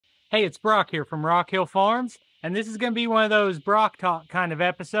Hey, it's Brock here from Rock Hill Farms, and this is going to be one of those Brock Talk kind of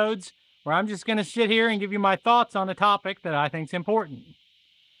episodes where I'm just going to sit here and give you my thoughts on a topic that I think is important.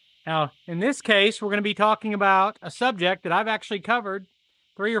 Now, in this case, we're going to be talking about a subject that I've actually covered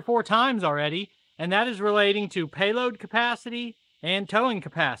 3 or 4 times already, and that is relating to payload capacity and towing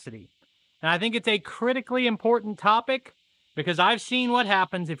capacity. And I think it's a critically important topic because I've seen what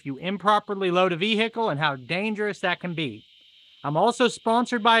happens if you improperly load a vehicle and how dangerous that can be. I'm also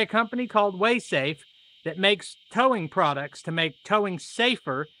sponsored by a company called WaySafe that makes towing products to make towing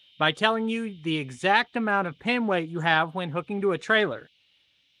safer by telling you the exact amount of pin weight you have when hooking to a trailer.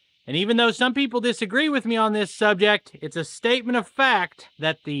 And even though some people disagree with me on this subject, it's a statement of fact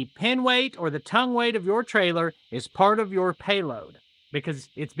that the pin weight or the tongue weight of your trailer is part of your payload because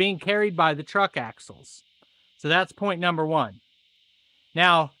it's being carried by the truck axles. So that's point number 1.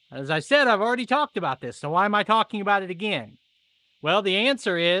 Now, as I said, I've already talked about this, so why am I talking about it again? Well, the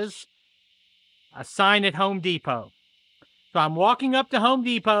answer is a sign at Home Depot. So I'm walking up to Home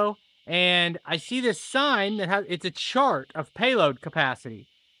Depot and I see this sign that it's a chart of payload capacity.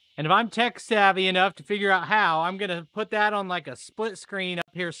 And if I'm tech savvy enough to figure out how, I'm going to put that on like a split screen up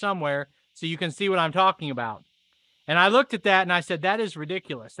here somewhere so you can see what I'm talking about. And I looked at that and I said, that is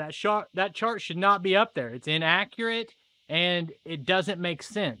ridiculous. That chart should not be up there. It's inaccurate and it doesn't make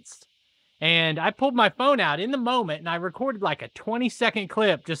sense. And I pulled my phone out in the moment and I recorded like a 20-second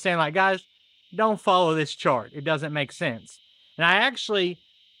clip just saying like, guys, don't follow this chart. It doesn't make sense. And I actually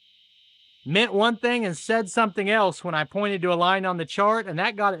meant one thing and said something else when I pointed to a line on the chart, and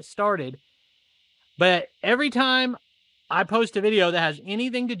that got it started. But every time I post a video that has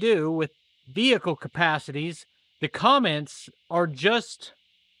anything to do with vehicle capacities, the comments are just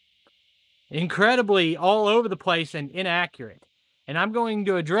incredibly all over the place and inaccurate. And I'm going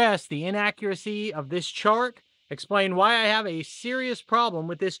to address the inaccuracy of this chart, explain why I have a serious problem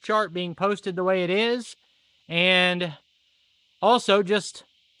with this chart being posted the way it is, and also just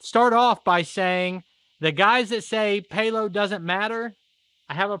start off by saying the guys that say payload doesn't matter,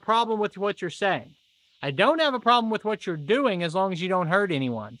 I have a problem with what you're saying. I don't have a problem with what you're doing as long as you don't hurt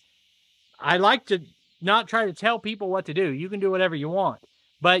anyone. I like to not try to tell people what to do. You can do whatever you want.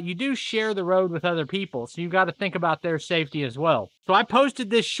 But you do share the road with other people, so you've got to think about their safety as well. So I posted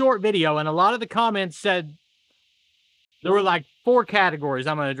this short video, and a lot of the comments said there were like 4 categories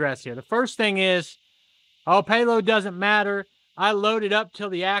I'm going to address here. The first thing is, oh, payload doesn't matter. I load it up till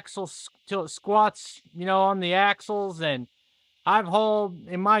the axles, till it squats, on the axles, and I've hauled,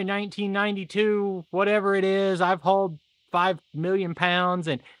 in my 1992, whatever it is, I've hauled 5 million pounds,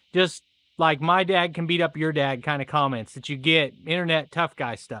 and just like my dad can beat up your dad kind of comments that you get, internet tough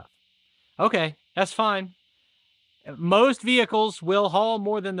guy stuff. Okay, that's fine. Most vehicles will haul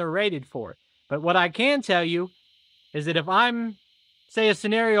more than they're rated for. But what I can tell you is that if I'm, say a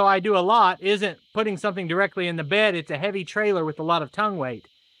scenario I do a lot isn't putting something directly in the bed, it's a heavy trailer with a lot of tongue weight.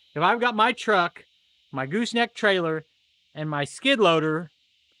 If I've got my truck, my gooseneck trailer, and my skid loader,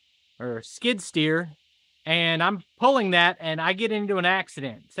 or skid steer, and I'm pulling that and I get into an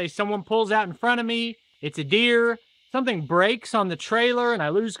accident. Say someone pulls out in front of me, it's a deer, something breaks on the trailer and I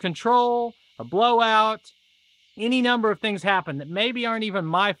lose control, a blowout, any number of things happen that maybe aren't even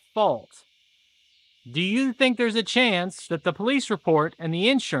my fault. Do you think there's a chance that the police report and the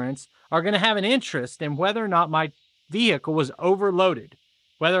insurance are going to have an interest in whether or not my vehicle was overloaded,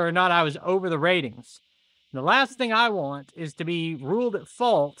 whether or not I was over the ratings? The last thing I want is to be ruled at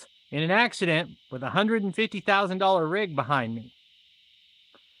fault in an accident with a $150,000 rig behind me.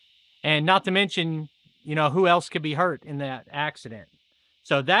 And not to mention, who else could be hurt in that accident.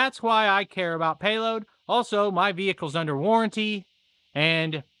 So that's why I care about payload. Also, my vehicle's under warranty,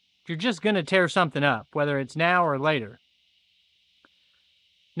 and you're just going to tear something up, whether it's now or later.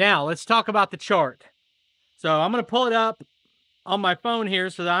 Now, let's talk about the chart. So I'm going to pull it up on my phone here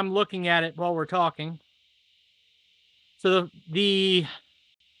so that I'm looking at it while we're talking. So the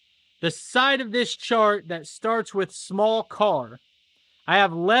side of this chart that starts with small car, I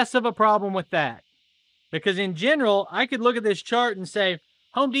have less of a problem with that. Because in general, I could look at this chart and say,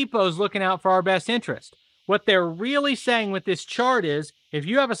 Home Depot's looking out for our best interest. What they're really saying with this chart is, if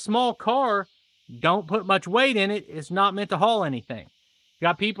you have a small car, don't put much weight in it. It's not meant to haul anything. You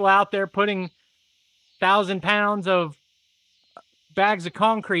got people out there putting 1,000 pounds of bags of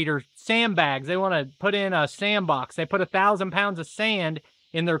concrete or sandbags. They want to put in a sandbox. They put 1,000 pounds of sand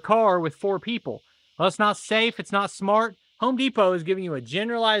in their car with 4 people. Well, it's not safe. It's not smart. Home Depot is giving you a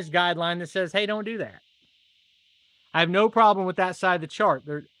generalized guideline that says, hey, don't do that. I have no problem with that side of the chart.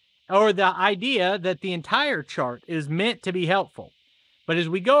 Or the idea that the entire chart is meant to be helpful. But as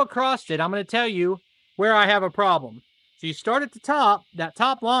we go across it, I'm going to tell you where I have a problem. So you start at the top. That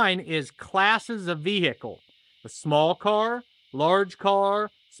top line is classes of vehicle. A small car, large car,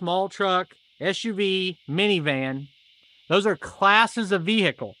 small truck, SUV, minivan. Those are classes of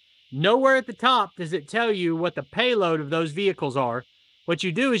vehicle. Nowhere at the top does it tell you what the payload of those vehicles are. What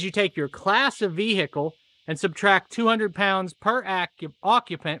you do is you take your class of vehicle and subtract 200 pounds per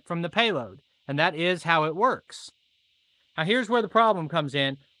occupant from the payload. And that is how it works. Now here's where the problem comes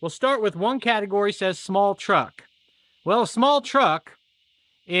in. We'll start with one category, says small truck. Well, a small truck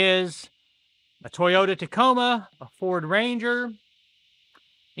is a Toyota Tacoma, a Ford Ranger,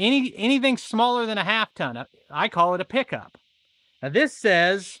 anything smaller than a half ton. I call it a pickup. Now this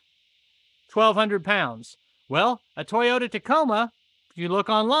says 1,200 pounds. Well, a Toyota Tacoma, if you look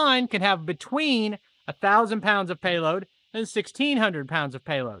online, can have between 1,000 pounds of payload and 1,600 pounds of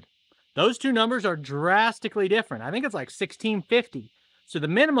payload. Those two numbers are drastically different. I think it's like 1,650. So the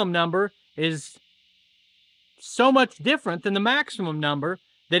minimum number is so much different than the maximum number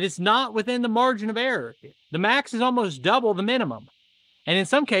that it's not within the margin of error. The max is almost double the minimum. And in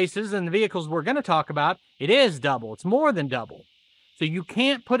some cases, in the vehicles we're going to talk about, it is double. It's more than double. So you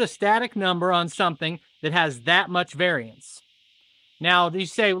can't put a static number on something that has that much variance. Now, you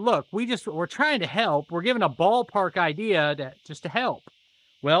say, look, we're trying to help. We're giving a ballpark idea just to help.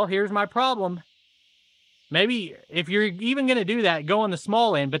 Well, here's my problem. Maybe if you're even going to do that, go on the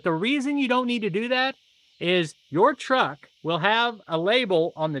small end. But the reason you don't need to do that is your truck will have a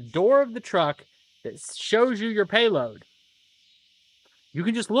label on the door of the truck that shows you your payload. You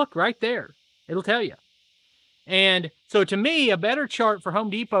can just look right there. It'll tell you. And so to me, a better chart for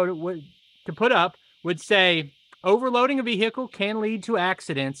Home Depot to put up would say, overloading a vehicle can lead to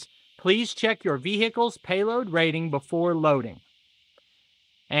accidents. Please check your vehicle's payload rating before loading.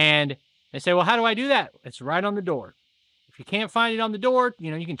 And they say, well, how do I do that? It's right on the door. If you can't find it on the door,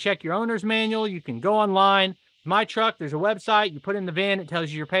 you can check your owner's manual. You can go online. My truck, there's a website. You put in the VIN, it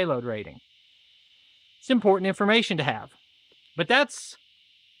tells you your payload rating. It's important information to have. But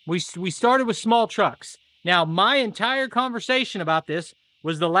we started with small trucks. Now, my entire conversation about this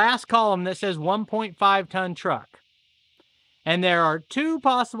was the last column that says 1.5 ton truck. And there are two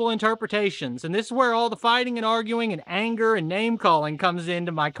possible interpretations, and this is where all the fighting and arguing and anger and name calling comes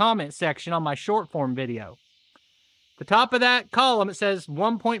into my comment section on my short form video. The top of that column, it says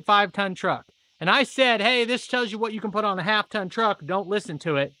 1.5 ton truck. And I said, hey, this tells you what you can put on a half ton truck. Don't listen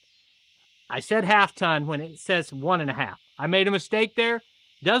to it. I said half ton when it says 1.5. I made a mistake there.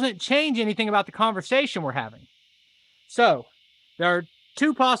 Doesn't change anything about the conversation we're having. So, there are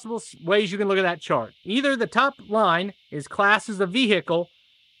two possible ways you can look at that chart. Either the top line is classes of vehicle,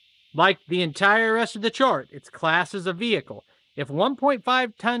 like the entire rest of the chart. It's classes of vehicle. If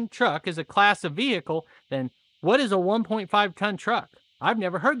 1.5 ton truck is a class of vehicle, then what is a 1.5 ton truck? I've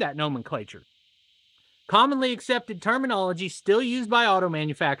never heard that nomenclature. Commonly accepted terminology still used by auto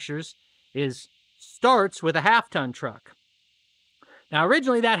manufacturers starts with a half ton truck. Now,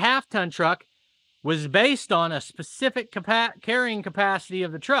 originally that half ton truck was based on a specific carrying capacity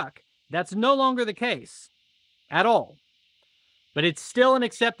of the truck. That's no longer the case at all. But it's still an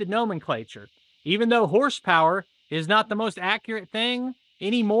accepted nomenclature. Even though horsepower is not the most accurate thing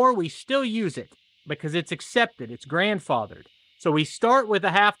anymore, we still use it because it's accepted, it's grandfathered. So we start with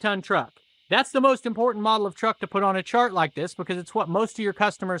a half ton truck. That's the most important model of truck to put on a chart like this because it's what most of your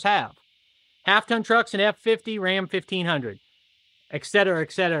customers have. Half ton trucks, an F50, Ram 1500. Etc.,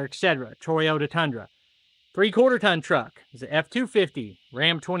 etc., etc. Toyota Tundra. 3/4 ton truck is an F250,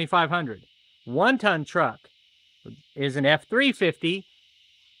 Ram 2500. 1 ton truck is an F350,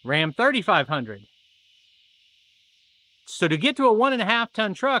 Ram 3500. So to get to a 1.5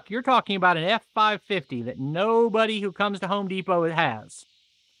 ton truck, you're talking about an F550 that nobody who comes to Home Depot has.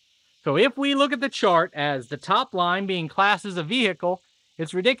 So if we look at the chart as the top line being classes of vehicle,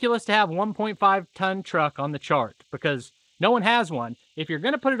 it's ridiculous to have 1.5 ton truck on the chart because no one has one. If you're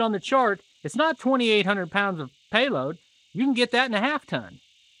going to put it on the chart, it's not 2,800 pounds of payload. You can get that in a half ton.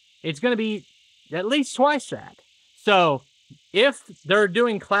 It's going to be at least twice that. So if they're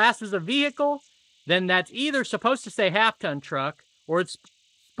doing classes of vehicle, then that's either supposed to say half ton truck or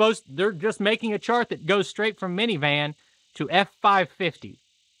they're just making a chart that goes straight from minivan to F550,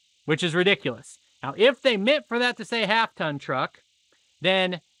 which is ridiculous. Now, if they meant for that to say half ton truck,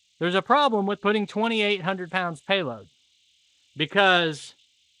 then there's a problem with putting 2,800 pounds payload. Because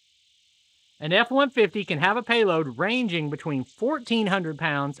an F-150 can have a payload ranging between 1,400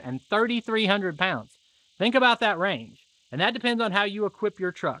 pounds and 3,300 pounds. Think about that range. And that depends on how you equip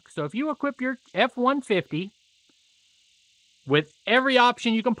your truck. So if you equip your F-150 with every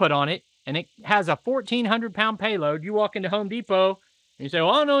option you can put on it, and it has a 1,400 pound payload, you walk into Home Depot You say,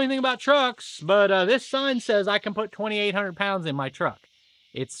 well, I don't know anything about trucks, but this sign says I can put 2,800 pounds in my truck.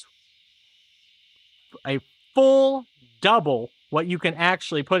 It's a full double what you can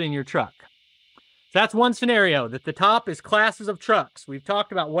actually put in your truck. So that's one scenario, that the top is classes of trucks. We've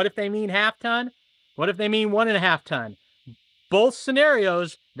talked about what if they mean half ton, what if they mean 1.5 ton. Both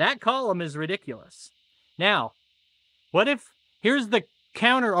scenarios, that column is ridiculous. Now, what if, here's the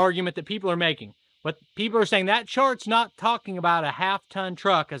counter argument that people are making. What people are saying, that chart's not talking about a half-ton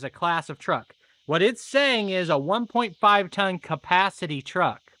truck as a class of truck. What it's saying is a 1.5-ton capacity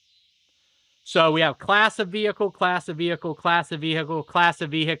truck. So we have class of vehicle, class of vehicle, class of vehicle, class of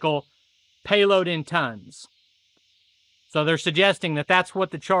vehicle, payload in tons. So they're suggesting that that's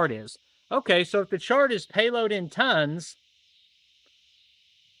what the chart is. Okay, so if the chart is payload in tons,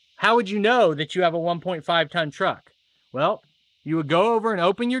 how would you know that you have a 1.5-ton truck? Well, you would go over and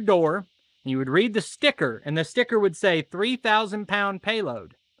open your door, and you would read the sticker, and the sticker would say 3,000-pound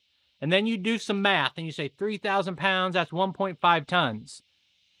payload. And then you do some math, and you say 3,000 pounds, that's 1.5 tons.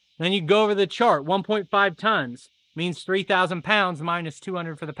 And then you go over the chart, 1.5 tons means 3,000 pounds minus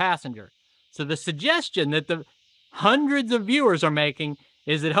 200 for the passenger. So the suggestion that the hundreds of viewers are making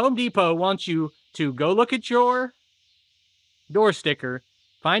is that Home Depot wants you to go look at your door sticker,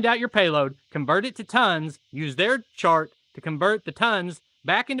 find out your payload, convert it to tons, use their chart to convert the tons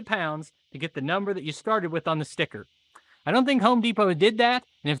back into pounds to get the number that you started with on the sticker. I don't think Home Depot did that,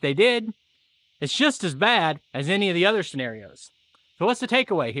 and if they did, it's just as bad as any of the other scenarios. So what's the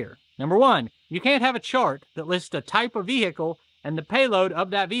takeaway here? Number one, you can't have a chart that lists a type of vehicle and the payload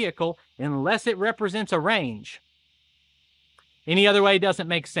of that vehicle unless it represents a range. Any other way doesn't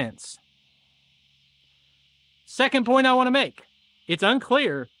make sense. Second point I want to make, it's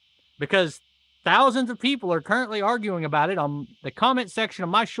unclear because thousands of people are currently arguing about it on the comment section of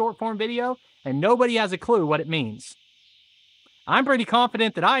my short form video, and nobody has a clue what it means. I'm pretty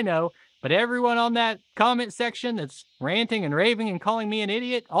confident that I know, but everyone on that comment section that's ranting and raving and calling me an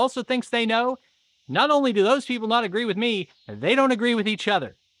idiot also thinks they know. Not only do those people not agree with me, they don't agree with each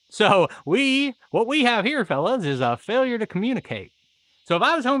other. So what we have here, fellas, is a failure to communicate. So if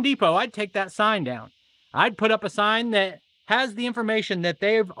I was Home Depot, I'd take that sign down. I'd put up a sign that has the information that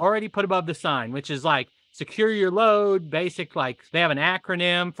they've already put above the sign, which is like secure your load, basic, like they have an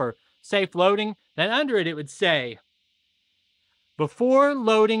acronym for safe loading. Then under it, it would say, before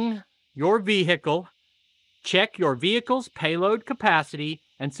loading your vehicle, check your vehicle's payload capacity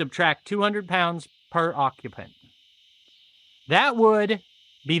and subtract 200 pounds per occupant. That would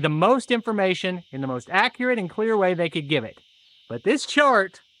be the most information in the most accurate and clear way they could give it. But this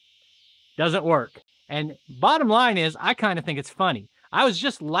chart doesn't work. And bottom line is, I kind of think it's funny. I was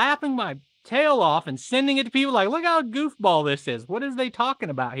just laughing my tail off and sending it to people like, look how goofball this is. What is they talking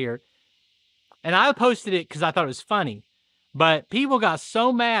about here? And I posted it because I thought it was funny. But people got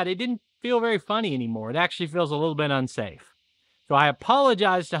so mad, it didn't feel very funny anymore. It actually feels a little bit unsafe. So I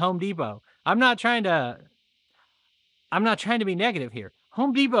apologize to Home Depot. I'm not trying to be negative here.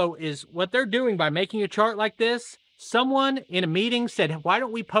 Home Depot is what they're doing by making a chart like this. Someone in a meeting said, why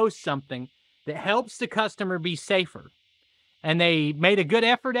don't we post something that helps the customer be safer? And they made a good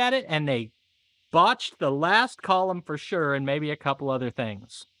effort at it, and they botched the last column for sure, and maybe a couple other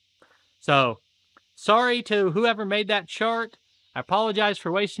things. So, sorry to whoever made that chart. I apologize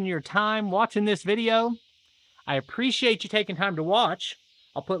for wasting your time watching this video. I appreciate you taking time to watch.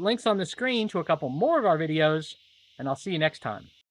 I'll put links on the screen to a couple more of our videos, and I'll see you next time.